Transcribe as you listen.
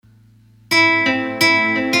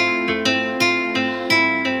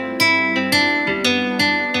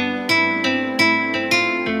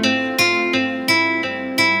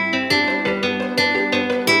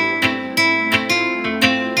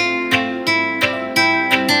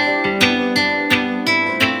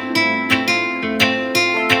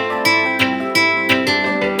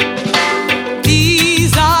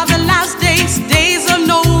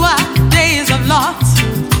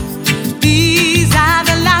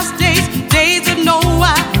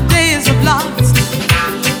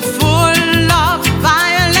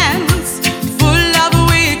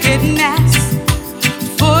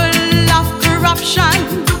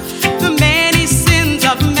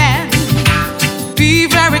Be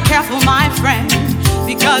very careful, my friend,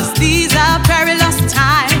 because these are perilous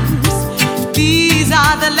times. These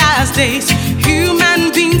are the last days.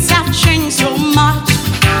 Human beings have changed so much.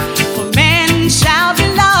 For men shall be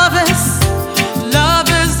lovers,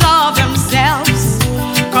 lovers of themselves,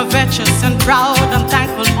 covetous and proud,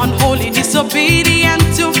 unthankful, unholy, disobedient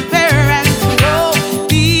to parents. Oh,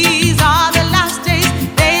 these are the last days,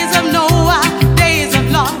 days of Noah, days of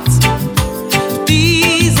Lot.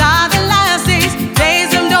 These are the last days,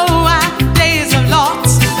 days of Noah, days of Lot.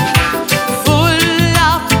 Full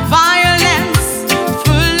of violence,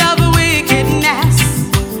 full of wickedness,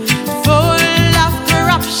 full of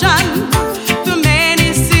corruption, the many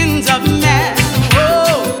sins of men.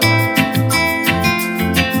 Oh.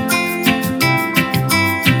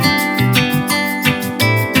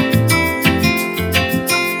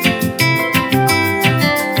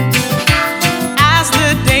 As the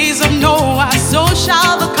days of Noah, so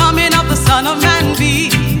shall the coming of the Son of Man be.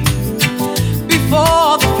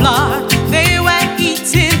 Before the flood, they were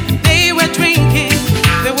eating, they were drinking,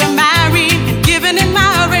 they were married and given in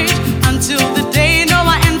marriage until the day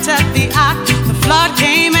Noah entered the ark. The flood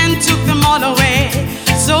came and took them all away.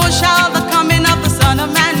 So shall the coming of the Son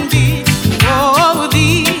of Man be. Oh,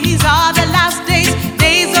 these are the last days,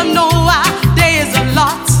 days of Noah, days of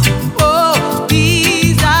Lot. Oh,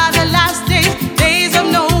 these are the last days, days of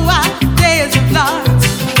Noah, days of Lot.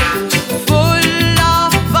 Full of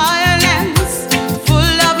violence,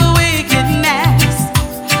 full of wickedness,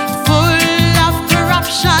 full of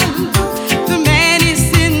corruption, the many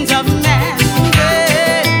sins of men. Yeah.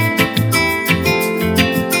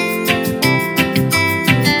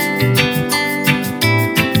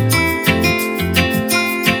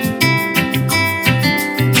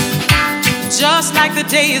 Just like the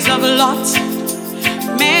days of Lot,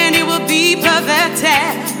 many will be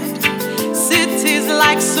perverted. Cities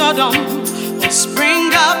like Sodom will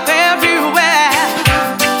spring up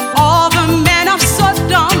everywhere.